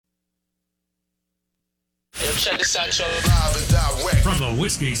Check this out, y'all. Live and direct. From the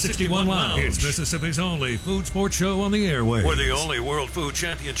Whiskey 61 Lounge, it's Mississippi's only food sports show on the airwaves. We're the only World Food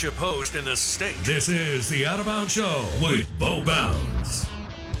Championship host in the state. This is the Out of Bounds Show with Bo Bounds.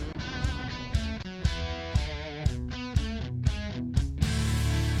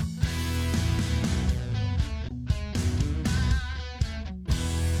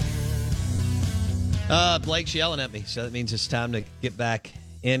 Blake's yelling at me, so that means it's time to get back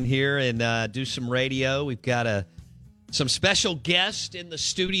in here and do some radio. We've got some special guests in the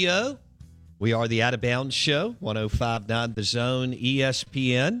studio. We are the Out of Bounds Show, 105.9 The Zone,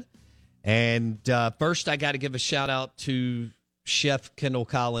 ESPN. And first, I got to give a shout-out to Chef Kendall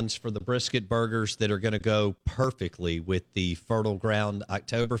Collins for the brisket burgers that are going to go perfectly with the Fertile Ground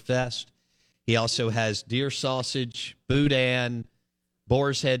Oktoberfest. He also has deer sausage, boudin,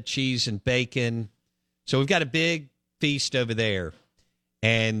 boar's head cheese, and bacon. So we've got a big feast over there,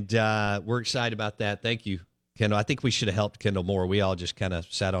 and we're excited about that. Thank you, Kendall. I think we should have helped Kendall more. We all just kind of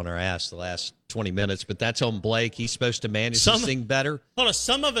sat on our ass the last 20 minutes, but that's on Blake. He's supposed to manage this thing better. Hold on,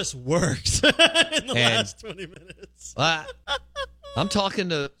 some of us worked in the last 20 minutes. I'm talking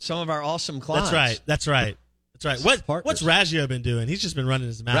to some of our awesome clients. That's right. What's Raggio been doing? He's just been running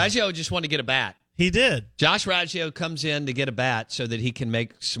his mouth. Raggio just wanted to get a bat. He did. Josh Raggio comes in to get a bat so that he can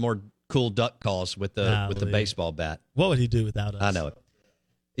make some more cool duck calls with the baseball bat. What would he do without us? I know it.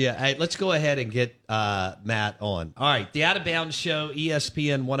 Yeah, hey, let's go ahead and get Matt on. All right, the Out of Bounds Show,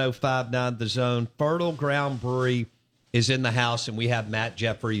 ESPN 105.9 The Zone. Fertile Ground Brewery is in the house, and we have Matt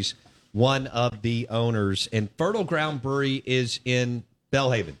Jeffries, one of the owners. And Fertile Ground Brewery is in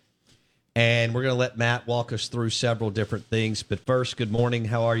Belhaven. And we're going to let Matt walk us through several different things. But first, good morning.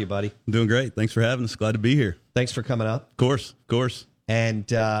 How are you, buddy? I'm doing great. Thanks for having us. Glad to be here. Thanks for coming up. Of course. And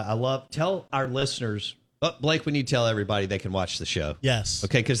tell our listeners, Blake, we need to tell everybody they can watch the show. Yes.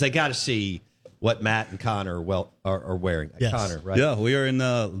 Okay, because they got to see what Matt and Connor are wearing. Yes. Connor, right? Yeah, we are in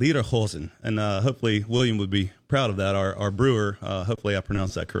Lederhosen, and hopefully William would be proud of that. Our brewer, hopefully I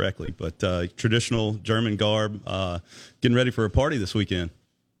pronounced that correctly, but traditional German garb, getting ready for a party this weekend.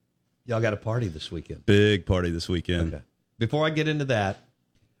 Y'all got a party this weekend. Big party this weekend. Okay. Before I get into that,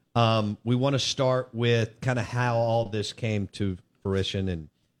 we want to start with kind of how all this came to fruition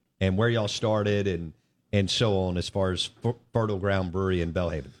and where y'all started and so on as far as Fertile Ground Brewery in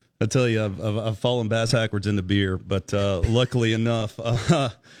Belhaven. I tell you, I've fallen bass backwards into beer, but luckily enough,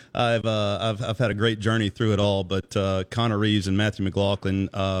 I've had a great journey through it all. But Connor Reeves and Matthew McLaughlin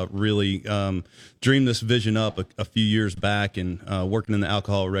really dreamed this vision up a few years back, and working in the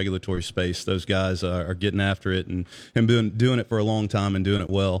alcohol regulatory space. Those guys are getting after it and doing it for a long time and doing it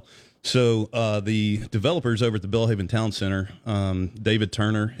well. So the developers over at the Belhaven Town Center, David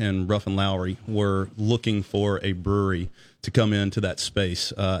Turner and Ruffin Lowry, were looking for a brewery to come into that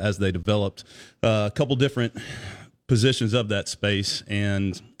space as they developed a couple different positions of that space.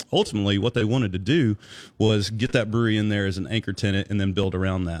 And ultimately what they wanted to do was get that brewery in there as an anchor tenant and then build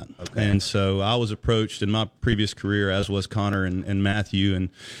around that. Okay. And so I was approached in my previous career, as was Connor and Matthew. And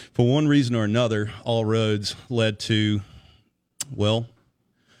for one reason or another, all roads led to, well,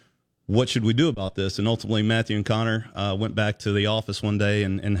 what should we do about this? And ultimately, Matthew and Connor went back to the office one day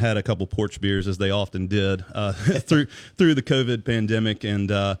and had a couple porch beers, as they often did, through the COVID pandemic. And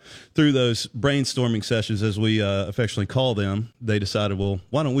through those brainstorming sessions, as we affectionately call them, they decided, well,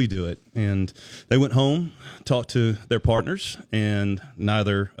 why don't we do it? And they went home, talked to their partners, and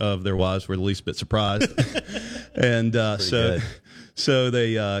neither of their wives were the least bit surprised. And so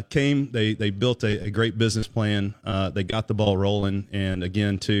they came, they built a great business plan. They got the ball rolling. And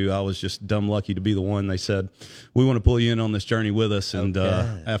again, too, I was just dumb lucky to be the one. They said, we want to pull you in on this journey with us. And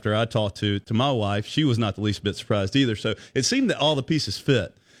after I talked to my wife, she was not the least bit surprised either. So it seemed that all the pieces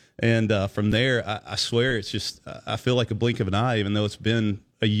fit. And from there, I swear, it's just, I feel like a blink of an eye, even though it's been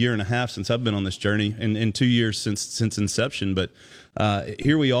a year and a half since I've been on this journey, and 2 years since inception. But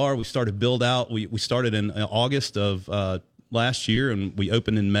here we are. We started build out. We started in August of last year, and we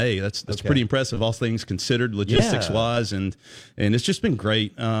opened in May. That's pretty impressive, all things considered, logistics wise, and it's just been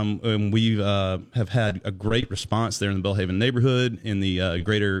great. And we have had a great response there in the Belhaven neighborhood, in the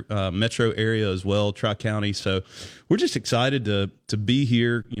greater metro area as well, Tri-County. So we're just excited to be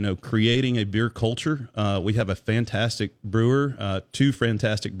here, creating a beer culture. We have a fantastic brewer, two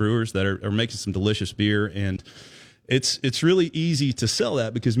fantastic brewers that are making some delicious beer, and it's really easy to sell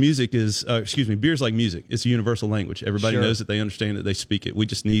that because beer's like music. It's a universal language. Everybody knows it. They understand it. They speak it. We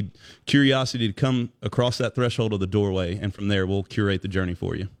just need curiosity to come across that threshold of the doorway, and from there, we'll curate the journey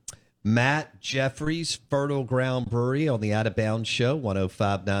for you. Matt Jeffries, Fertile Ground Brewery on the Out of Bounds Show,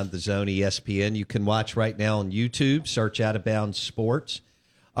 105.9 The Zone, ESPN. You can watch right now on YouTube. Search Out of Bounds Sports.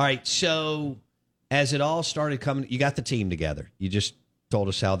 All right, so as it all started coming, you got the team together. You just told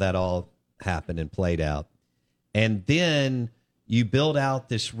us how that all happened and played out. And then you build out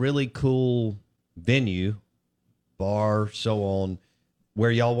this really cool venue, bar, so on,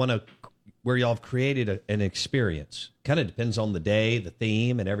 where y'all have created an experience. Kind of depends on the day, the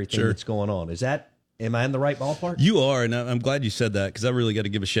theme, and everything that's going on. Am I in the right ballpark? You are, and I'm glad you said that, because I really got to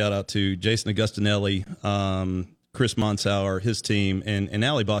give a shout out to Jason Augustinelli, Chris Monsauer, his team, and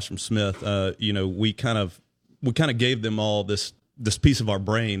Allie Bosch from Smith. We kind of gave them all this piece of our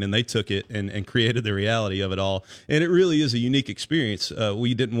brain, and they took it and created the reality of it all. And it really is a unique experience.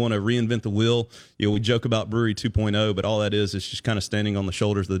 We didn't want to reinvent the wheel. We joke about Brewery 2.0, but all that is just kind of standing on the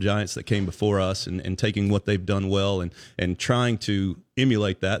shoulders of the giants that came before us and taking what they've done well and trying to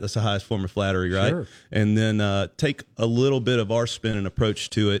emulate that. That's the highest form of flattery, right? Sure. And then take a little bit of our spin and approach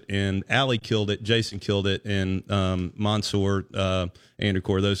to it. And Allie killed it, Jason killed it, and Mansour, Andrew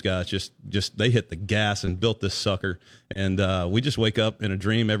Core, those guys just they hit the gas and built this sucker. And we just wake up in a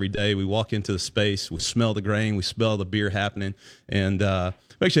dream every day. We walk into the space, we smell the grain, we smell the beer happening, and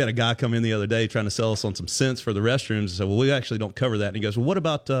we actually had a guy come in the other day trying to sell us on some scents for the restrooms. I said, well, we actually don't cover that. And he goes, well, what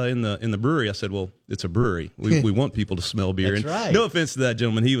about in the brewery? I said, well, it's a brewery. We want people to smell beer. That's and right. No offense to that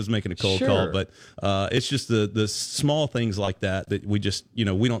gentleman. He was making a cold call. But it's just the small things like that we just,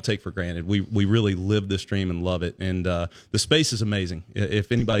 we don't take for granted. We really live this dream and love it. And the space is amazing.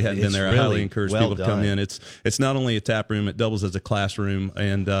 If anybody hadn't been there, I highly encourage people to come in. It's not only a tap room, it doubles as a classroom.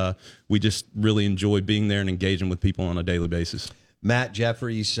 And we just really enjoy being there and engaging with people on a daily basis. Matt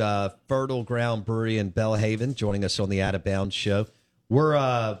Jeffries, Fertile Ground Brewery in Belhaven, joining us on the Out of Bounds show.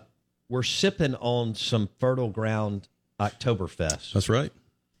 We're sipping on some Fertile Ground Oktoberfest. That's right.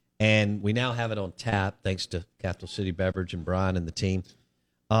 And we now have it on tap, thanks to Capital City Beverage and Brian and the team.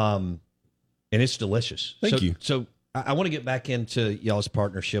 And it's delicious. Thank you. So I want to get back into y'all's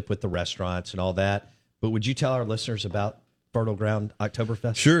partnership with the restaurants and all that. But would you tell our listeners about Fertile Ground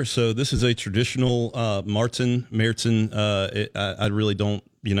Oktoberfest? Sure. So this is a traditional Märzen. I really don't,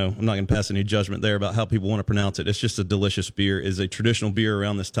 I'm not going to pass any judgment there about how people want to pronounce it. It's just a delicious beer. It's a traditional beer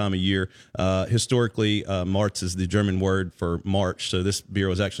around this time of year. Historically, März is the German word for March. So this beer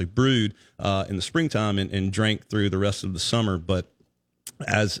was actually brewed in the springtime and drank through the rest of the summer. But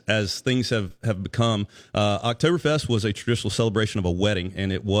as things have become, Oktoberfest was a traditional celebration of a wedding,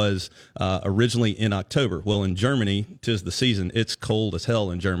 and it was originally in October. Well, in Germany, 'tis the season. It's cold as hell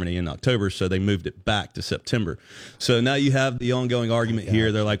in Germany in October, so they moved it back to September. So now you have the ongoing argument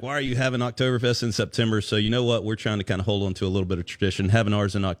here. They're like, why are you having Oktoberfest in September? So you know what? We're trying to kind of hold on to a little bit of tradition, having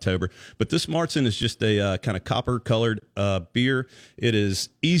ours in October. But this Märzen is just a kind of copper-colored beer. It is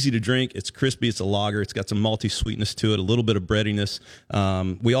easy to drink. It's crispy. It's a lager. It's got some malty sweetness to it, a little bit of breadiness.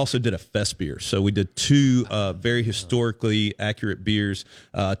 We also did a fest beer. So we did two very historically accurate beers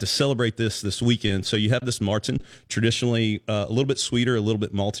to celebrate this weekend. So you have this Märzen, traditionally a little bit sweeter, a little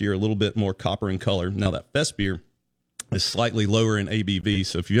bit maltier, a little bit more copper in color. Now that fest beer is slightly lower in ABV.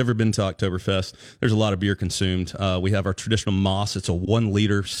 So if you've ever been to Oktoberfest, there's a lot of beer consumed. We have our traditional Moss. It's a 1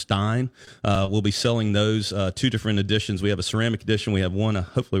 liter Stein. We'll be selling those, two different editions. We have a ceramic edition. We have one,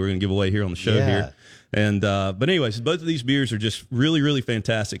 hopefully we're going to give away here on the show here. And but anyways, both of these beers are just really, really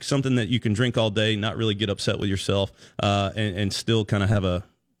fantastic. Something that you can drink all day, not really get upset with yourself, and still kind of have a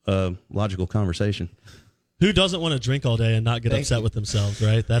logical conversation. Who doesn't want to drink all day and not get upset with themselves,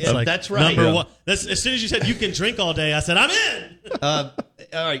 right? That's right. Number one. As soon as you said you can drink all day, I said, I'm in. All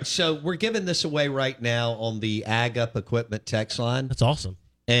right, so we're giving this away right now on the Ag Up Equipment text line. That's awesome.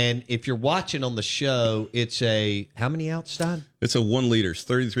 And if you're watching on the show, it's a, how many ounce Stein? It's a 1 liter,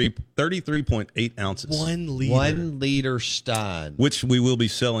 33.8 ounces. 1 liter. 1 liter Stein. Which we will be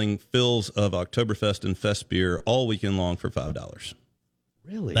selling fills of Oktoberfest and Fest beer all weekend long for $5.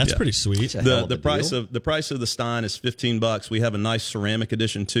 Really? That's pretty sweet. The price of the Stein is $15. We have a nice ceramic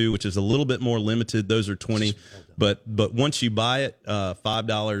edition too, which is a little bit more limited. Those are $20. But once you buy it,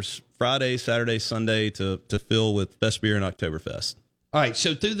 $5 Friday, Saturday, Sunday to fill with Fest beer and Oktoberfest. All right,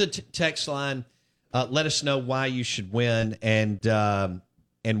 so through the text line, let us know why you should win and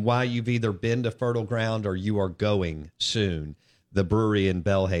why you've either been to Fertile Ground or you are going soon. The brewery in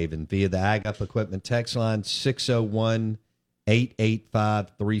Belhaven via the Ag Up Equipment text line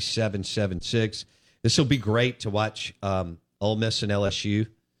 601-885-3776. This will be great to watch Ole Miss and LSU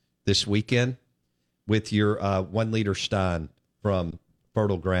this weekend with your 1 liter Stein from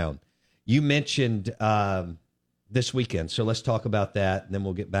Fertile Ground. You mentioned this weekend, so let's talk about that, and then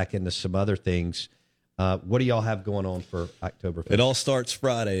we'll get back into some other things. What do y'all have going on for Oktoberfest? It all starts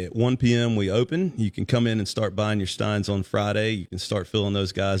Friday at 1 p.m. We open. You can come in and start buying your steins on Friday. You can start filling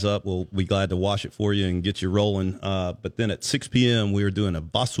those guys up. We'll be glad to wash it for you and get you rolling. But then at 6 p.m., we are doing a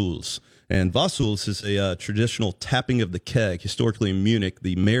Wassuls. And Wassuls is a traditional tapping of the keg. Historically in Munich,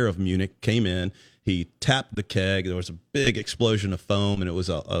 the mayor of Munich came in. He tapped the keg. There was a big explosion of foam, and it was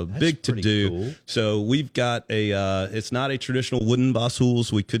a big to-do. Cool. So we've got it's not a traditional wooden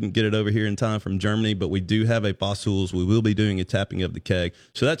Wassuls. We couldn't get it over here in time from Germany, but we do have a Wassuls. We will be doing a tapping of the keg.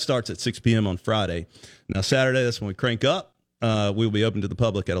 So that starts at 6 p.m. on Friday. Now, Saturday, that's when we crank up. We'll be open to the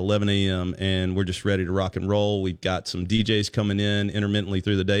public at 11 a.m., and we're just ready to rock and roll. We've got some DJs coming in intermittently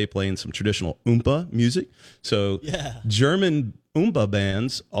through the day playing some traditional Oompa music. So German Oompa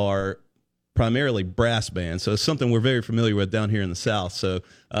bands are primarily brass bands, so it's something we're very familiar with down here in the South. So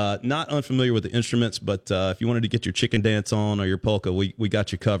not unfamiliar with the instruments, but if you wanted to get your chicken dance on or your polka, we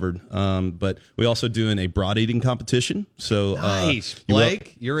got you covered. But we also doing a broad eating competition. So nice,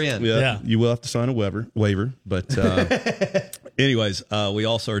 Blake, you're in. Yeah, you will have to sign a waiver. But anyways, we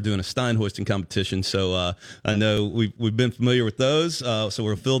also are doing a Stein hoisting competition. So I know we've been familiar with those. So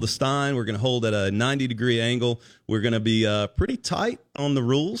we'll fill the Stein. We're going to hold at a 90-degree angle. We're going to be pretty tight on the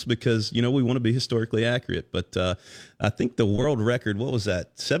rules because, we want to be historically accurate. But I think the world record, what was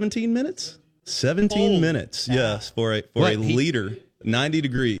that, 17 minutes? 17 minutes, yes, for a leader. 90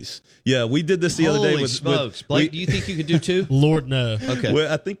 degrees. Yeah, we did this the other day with smokes. Blake, do you think you could do 2? Lord, no. Okay.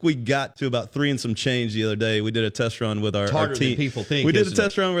 Well, I think we got to about 3 and some change the other day. We did a test run with our team. Than people think, we did a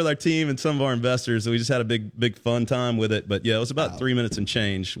test run with our team and some of our investors, and we just had a big fun time with it. But yeah, it was about 3 minutes and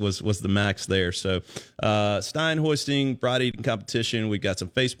change was the max there. So Stein hoisting, broad eating competition. We got some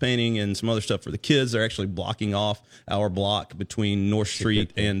face painting and some other stuff for the kids. They're actually blocking off our block between North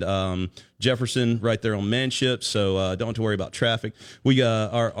Street and Jefferson right there on Manship, so don't have to worry about traffic. We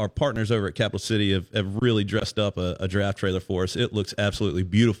our partners over at Capital City have really dressed up a draft trailer for us. It looks absolutely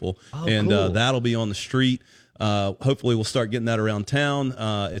beautiful, and cool. That'll be on the street. Hopefully we'll start getting that around town.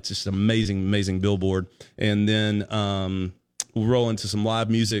 It's just an amazing billboard, and then we'll roll into some live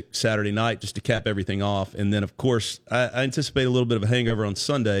music Saturday night just to cap everything off. And then, of course, I anticipate a little bit of a hangover on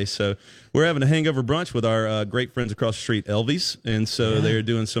Sunday. So we're having a hangover brunch with our great friends across the street, Elvies. And so they're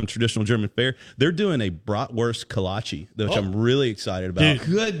doing some traditional German fare. They're doing a bratwurst kolache, which I'm really excited about. Dude,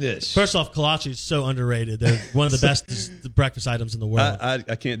 goodness. First off, kolache is so underrated. They're one of the best breakfast items in the world.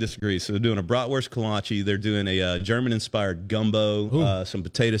 I can't disagree. So they're doing a bratwurst kolache. They're doing a German-inspired gumbo, some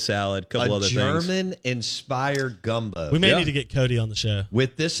potato salad, a couple other things. German-inspired gumbo. We may need to get Cody on the show.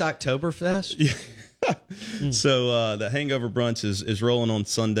 With this Oktoberfest? So the hangover brunch is rolling on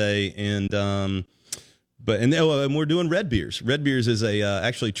Sunday, and we're doing red beers. Red beers is a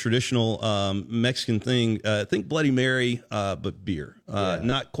actually traditional Mexican thing. I think Bloody Mary, but beer.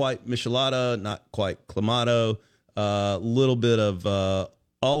 Not quite michelada, not quite clamato. A little bit of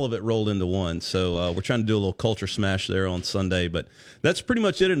all of it rolled into one. So we're trying to do a little culture smash there on Sunday, but that's pretty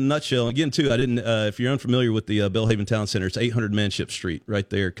much it in a nutshell. Again, too, I didn't. If you're unfamiliar with the Belhaven Town Center, it's 800 Manship Street, right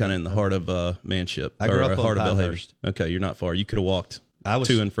there, kind of in the heart of Manship. I grew up on Pinehurst. Okay, you're not far. You could have walked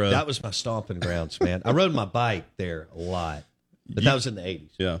to and fro. That was my stomping grounds, man. I rode my bike there a lot, but that was in the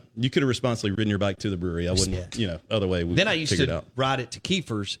 80s. Yeah, you could have responsibly ridden your bike to the brewery. I wouldn't, other way. Then I used to ride it to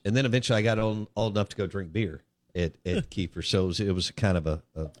Kiefer's, and then eventually I got old enough to go drink beer at Kiefer. So it was kind of a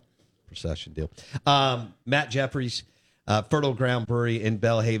procession deal. Matt Jeffries, Fertile Ground Brewery in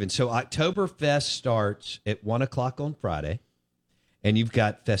Belhaven. So Oktoberfest starts at 1 o'clock on Friday, and you've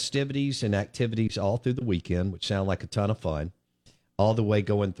got festivities and activities all through the weekend, which sound like a ton of fun, all the way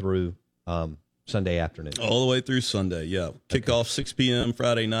going through Sunday afternoon. All the way through Sunday, yeah. Kick off 6 p.m.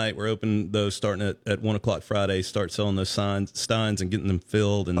 Friday night. We're open those starting at 1 o'clock Friday, start selling those steins and getting them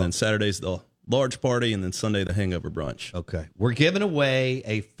filled, and then Saturday's the large party, and then Sunday the hangover brunch. Okay. We're giving away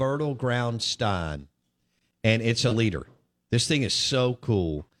a Fertile Ground Stein, and it's a liter. This thing is so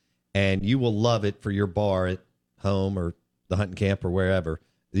cool, and you will love it for your bar at home or the hunting camp or wherever.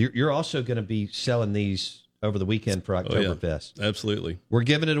 You're also going to be selling these over the weekend for Oktoberfest. Yeah, absolutely. We're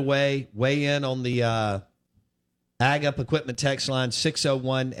giving it away. Weigh in on the Ag Up Equipment text line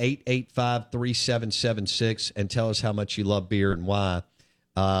 601-885-3776 and tell us how much you love beer and why.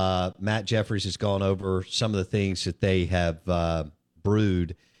 Matt Jeffries has gone over some of the things that they have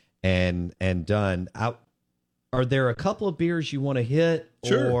brewed and done. Are there a couple of beers you want to hit?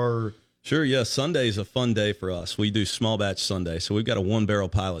 Sure. Sure, yeah. Sunday's a fun day for us. We do small batch Sunday, so we've got a 1-barrel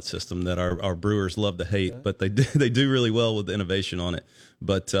pilot system that our brewers love to hate, but they do really well with the innovation on it.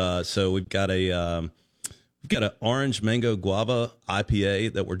 But so we've got an orange mango guava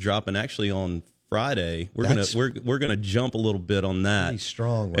IPA that we're dropping actually on Friday. We're gonna jump a little bit on that. Pretty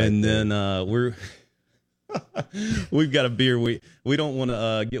strong, right? And there. then We've got a beer. We don't want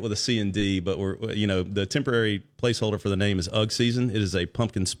to get with a C&D, but we're the temporary placeholder for the name is Ugg Season. It is a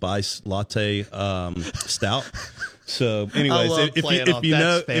pumpkin spice latte stout. So, anyways, if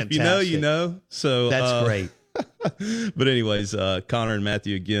you know, you know. So that's great. But anyways, Connor and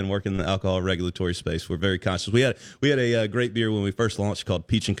Matthew again working in the alcohol regulatory space. We're very conscious. We had a great beer when we first launched called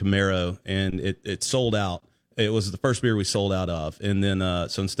Peach and Camaro, and it sold out. It was the first beer we sold out of, and then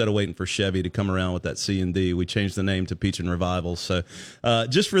so instead of waiting for Chevy to come around with that C&D, we changed the name to Peach and Revival. So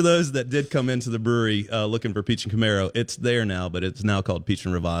just for those that did come into the brewery looking for Peach and Camaro, it's there now, but it's now called Peach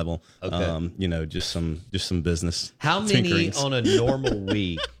and Revival. Okay. Just some business. How many on a normal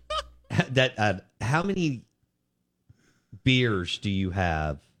week? How many beers do you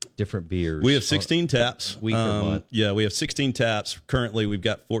have? Different beers. We have 16 taps. Week or month? Yeah, we have 16 taps. Currently, we've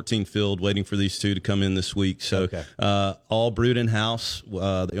got 14 filled, waiting for these two to come in this week. So, all brewed in house.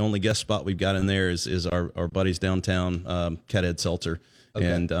 The only guest spot we've got in there is our buddies downtown, Cathead Seltzer. Okay.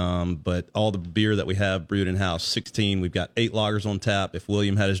 And but all the beer that we have brewed in house, 16. We've got 8 lagers on tap. If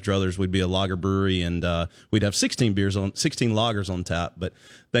William had his druthers, we'd be a lager brewery, and we'd have 16 lagers on tap. But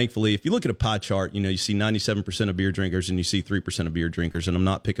thankfully, if you look at a pie chart, you see 97% of beer drinkers and you see 3% of beer drinkers. And I'm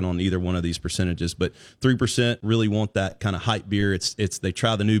not picking on either one of these percentages, but 3% really want that kind of hype beer. It's they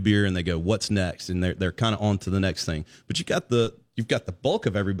try the new beer and they go, what's next? And they're kind of on to the next thing. But you've got the bulk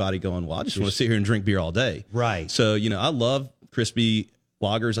of everybody going, well, I just want to sit here and drink beer all day. Right. So, I love crispy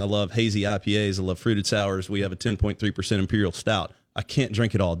lagers. I love hazy IPAs. I love fruited sours. We have a 10.3% Imperial Stout. I can't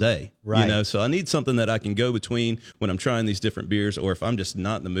drink it all day, right? So I need something that I can go between when I'm trying these different beers, or if I'm just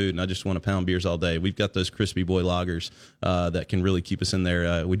not in the mood and I just want to pound beers all day. We've got those crispy boy lagers that can really keep us in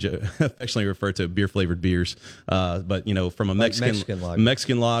there. We affectionately refer to beer flavored beers, but from a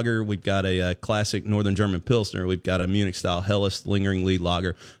Mexican lager, we've got a classic Northern German Pilsner. We've got a Munich style Helles lingering lead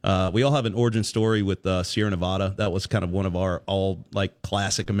lager. We all have an origin story with Sierra Nevada. That was kind of one of our all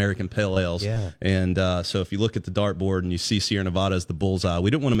classic American pale ales. Yeah. And so if you look at the dartboard and you see Sierra Nevada as the bullseye,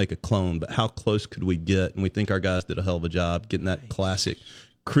 we didn't want to make a clone, but how close could we get? And we think our guys did a hell of a job getting that classic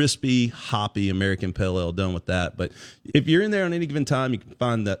crispy, hoppy American pale ale done with that. But if you're in there on any given time, you can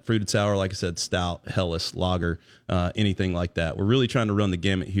find that fruited sour, like I said, stout, Helles, lager, anything like that. We're really trying to run the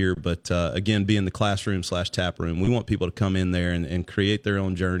gamut here, but again, being the classroom/tap room, we want people to come in there and create their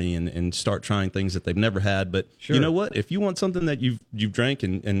own journey and start trying things that they've never had. But You know what? If you want something that you've drank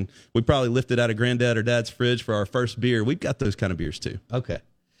and we probably lifted out of granddad or dad's fridge for our first beer, we've got those kind of beers too. Okay.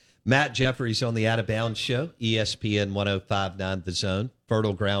 Matt Jeffries on the Out of Bounds Show, ESPN 105.9 The Zone,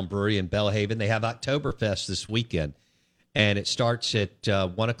 Fertile Ground Brewery in Belhaven. They have Oktoberfest this weekend, and it starts at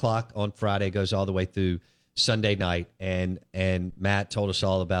 1 o'clock on Friday, goes all the way through Sunday night. And Matt told us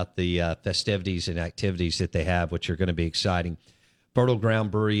all about the festivities and activities that they have, which are going to be exciting. Fertile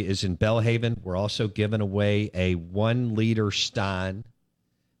Ground Brewery is in Belhaven. We're also giving away a 1-liter Stein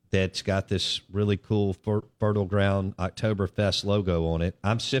that's got this really cool Fertile Ground Oktoberfest logo on it.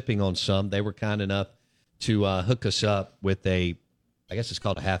 I'm sipping on some. They were kind enough to hook us up with I guess it's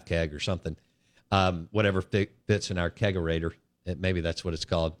called a half keg or something, whatever fits in our kegerator. Maybe that's what it's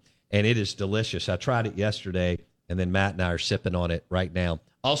called. And it is delicious. I tried it yesterday, and then Matt and I are sipping on it right now.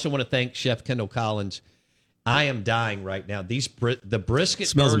 Also want to thank Chef Kendall Collins. I am dying right now. The brisket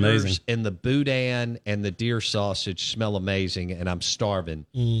smells burgers amazing, and the boudin and the deer sausage smell amazing, and I'm starving.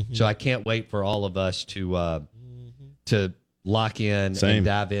 Mm-hmm. So I can't wait for all of us to lock in and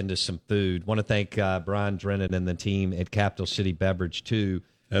dive into some food. Want to thank Brian Drennan and the team at Capital City Beverage too.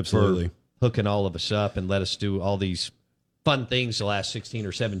 Absolutely. For hooking all of us up and let us do all these fun things the last 16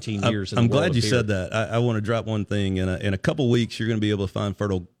 or 17 years. I'm glad you said that. I want to drop one thing. In a couple weeks, you're going to be able to find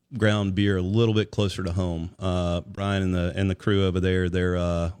Fertile Ground beer a little bit closer to home. Brian and the crew over there,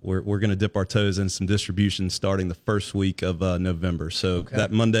 we're going to dip our toes in some distribution starting the first week of November. So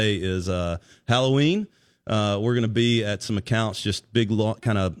that Monday is Halloween. We're going to be at some accounts, just big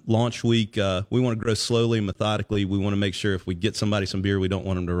kind of launch week. We want to grow slowly and methodically. We want to make sure if we get somebody some beer, we don't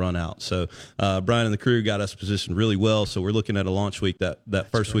want them to run out. So Brian and the crew got us positioned really well. So we're looking at a launch week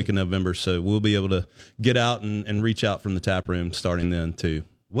that first week in November. So we'll be able to get out and reach out from the tap room starting then too.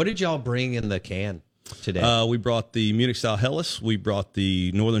 What did y'all bring in the can today? We brought the Munich style Helles, we brought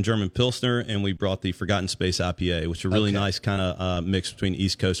the Northern German Pilsner, and we brought the Forgotten Space IPA, which are really nice kind of mix between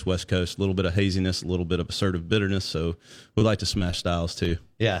East Coast, West Coast, a little bit of haziness, a little bit of assertive bitterness. So we like to smash styles too.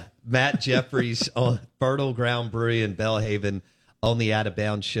 Yeah. Matt Jeffries on Fertile Ground Brewery in Belhaven on the Out of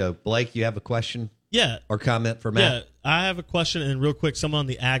Bounds Show. Blake, you have a question? Yeah. Or comment for Matt? Yeah, I have a question, and real quick, someone on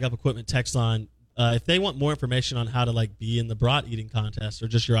the Ag Up Equipment text line, if they want more information on how to be in the brat eating contest or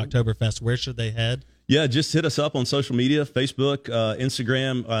just your Oktoberfest, where should they head? Yeah, just hit us up on social media, Facebook,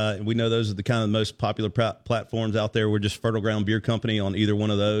 Instagram. We know those are the kind of the most popular platforms out there. We're just Fertile Ground Beer Company on either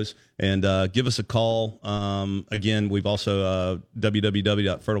one of those. And give us a call. Again, we've also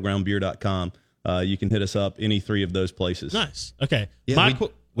www.fertilegroundbeer.com. You can hit us up any three of those places. Nice. Okay. Yeah,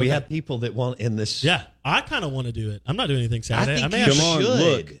 we have people that want in this. Yeah, I kind of want to do it. I'm not doing anything Saturday. I think you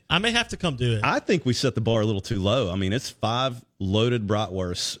should. I may have to come do it. I think we set the bar a little too low. I mean, it's 5 loaded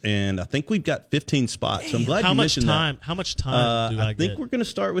bratwursts, and I think we've got 15 spots. So I'm glad you mentioned that. How much time do I get? I think we're going to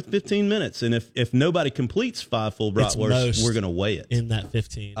start with 15 minutes, and if nobody completes 5 full bratwursts, we're going to weigh it. In that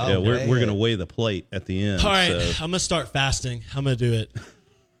 15. Yeah, we're going to weigh the plate at the end. All right, I'm going to start fasting. I'm going to do it.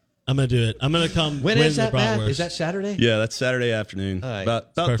 I'm going to do it. I'm going to come. When is that, Matt? Is that Saturday? Yeah, that's Saturday afternoon. Right.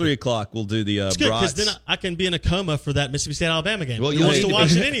 About 3 o'clock, we'll do the brats. Because then I can be in a coma for that Mississippi State-Alabama game. Well, you want to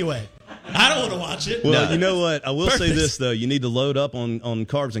watch it anyway. I don't want to watch it. Well, you know what? I will say this, though. You need to load up on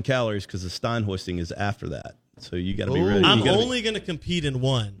carbs and calories because the Stein hoisting is after that. So you got to be ready. I'm only going to compete in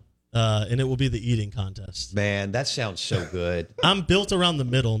one, and it will be the eating contest. Man, that sounds so good. I'm built around the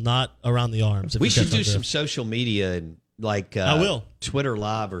middle, not around the arms. We should do some social media and I will Twitter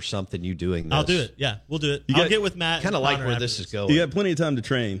Live or something. You doing this? I'll do it. Yeah, we'll do it. I'll get with Matt. Kind of like where this is going. You got plenty of time to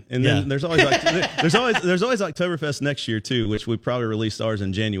train, and then there's always there's always Oktoberfest next year too, which we probably released ours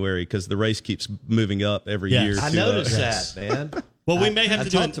in January because the race keeps moving up every year. I noticed that, man. Well, we may have to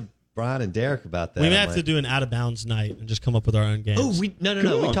talk to Brian and Derek about that. We may have to do an out of bounds night and just come up with our own games. Oh, no.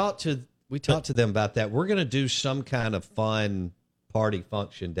 We talked to them about that. We're going to do some kind of fun party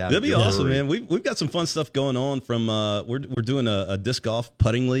function down. That'd be awesome, man. We've got some fun stuff going on. From we're doing a disc golf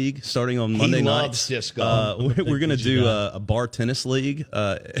putting league starting on Monday nights. Disc golf. We're going to do a bar tennis league.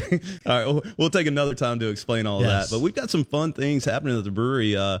 All right, we'll take another time to explain all that. But we've got some fun things happening at the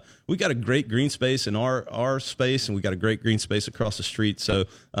brewery. We got a great green space in our space, and we got a great green space across the street. So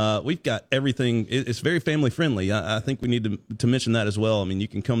we've got everything. It's very family friendly. I think we need to mention that as well. I mean, you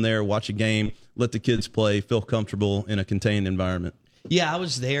can come there, watch a game, let the kids play, feel comfortable in a contained environment. Yeah, I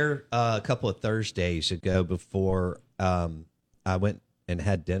was there a couple of Thursdays ago before I went and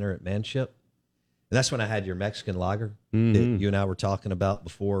had dinner at Manship. And that's when I had your Mexican lager that you and I were talking about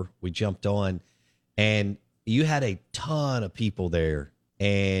before we jumped on. And you had a ton of people there,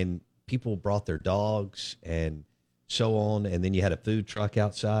 and people brought their dogs and so on. And then you had a food truck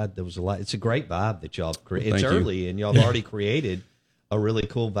outside. There was a lot. It's a great vibe that y'all created. It's early, and y'all have already created a really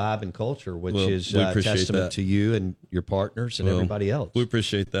cool vibe and culture, which is a testament to you and your partners and everybody else. We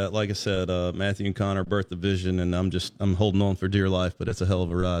appreciate that. Like I said, Matthew and Connor birthed the vision, and I'm holding on for dear life, but it's a hell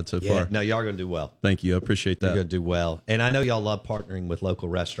of a ride so far. No, y'all are going to do well. Thank you. I appreciate that. You're going to do well. And I know y'all love partnering with local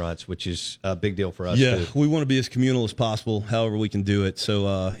restaurants, which is a big deal for us, too. too. We want to be as communal as possible, however we can do it.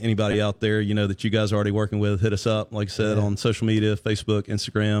 So anybody out there, that you guys are already working with, hit us up, like I said, on social media, Facebook,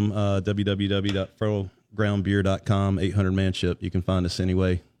 Instagram, www.fertilegroundbeer.com, 800 Manship. You can find us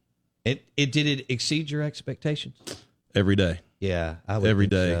anyway. Did it exceed your expectations? Every day. Yeah, I would. Every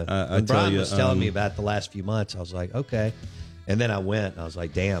day. So. When Brian was telling me about the last few months, I was like, okay. And then I went, and I was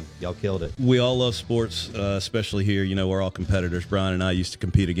like, damn, y'all killed it. We all love sports, especially here. We're all competitors. Brian and I used to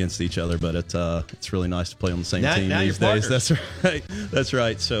compete against each other, but it's really nice to play on the same team these days. That's right. That's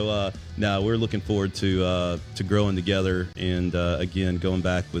right. So now we're looking forward to growing together and, again, going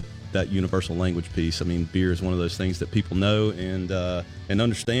back with that universal language piece. I mean, beer is one of those things that people know and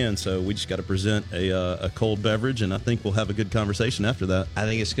understand. So we just got to present a cold beverage, and I think we'll have a good conversation after that. I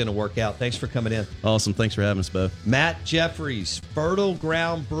think it's going to work out. Thanks for coming in. Awesome. Thanks for having us, Bo. Matt Jeffries, Fertile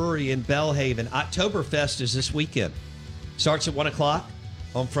Ground Brewery in Belhaven. Oktoberfest is this weekend. Starts at 1 o'clock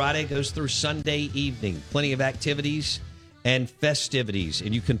on Friday, goes through Sunday evening. Plenty of activities and festivities,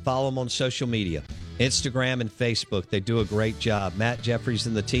 and you can follow them on social media. Instagram and Facebook. They do a great job. Matt Jeffries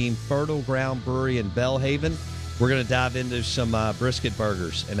and the team, Fertile Ground Brewery in Belhaven. We're going to dive into some brisket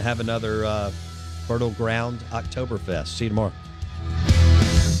burgers and have another Fertile Ground Oktoberfest. See you tomorrow.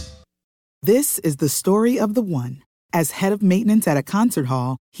 This is the story of the one. As head of maintenance at a concert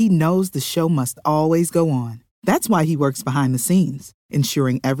hall, he knows the show must always go on. That's why he works behind the scenes,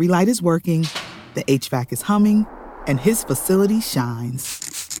 ensuring every light is working, the HVAC is humming, and his facility shines.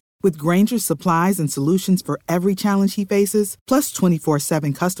 With Grainger's supplies and solutions for every challenge he faces, plus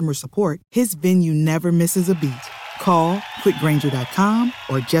 24/7 customer support, his venue never misses a beat. Call quickgrainger.com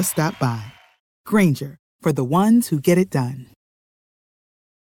or just stop by. Grainger, for the ones who get it done.